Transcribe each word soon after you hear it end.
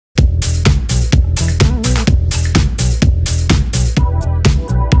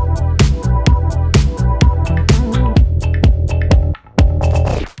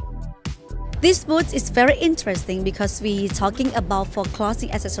booth is very interesting because we talking about for clothing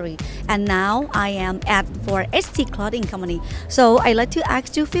accessory, and now I am at for ST Clothing Company. So I like to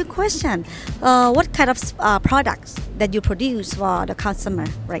ask you a few questions. What kind of products that you produce for the customer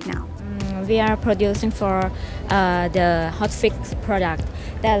right now? We are producing for the hot fix product.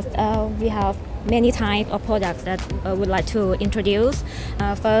 That we have many types of products that would like to introduce.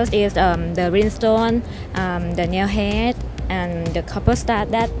 First is the rhinestone, the nail head, and the copper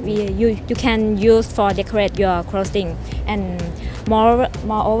stud that you can use for decorate your clothing. And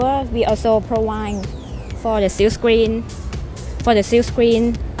moreover, we also provide for the silk screen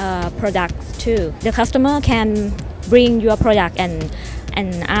products too. The customer can bring your product and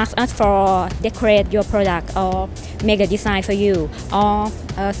ask us for decorate your product or make a design for you, or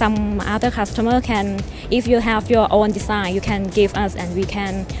some other customer can, if you have your own design, you can give us and we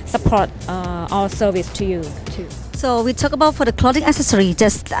can support our service to you too. So we talk about for the clothing accessory,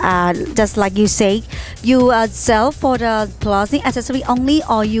 just like you say, you sell for the clothing accessory only,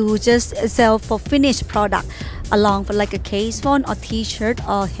 or you just sell for finished product along for like a case phone or t-shirt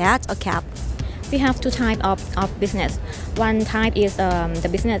or hat or cap? We have two types of business. One type is the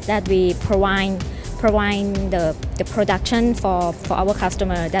business that we provide the production for our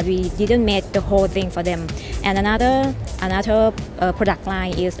customer, that we didn't make the whole thing for them. And another product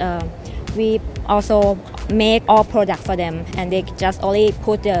line is we also make all product for them, and they just only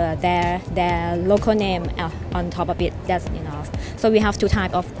put their local name on top of it. That's enough. So we have two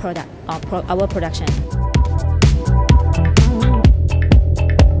types of product our production.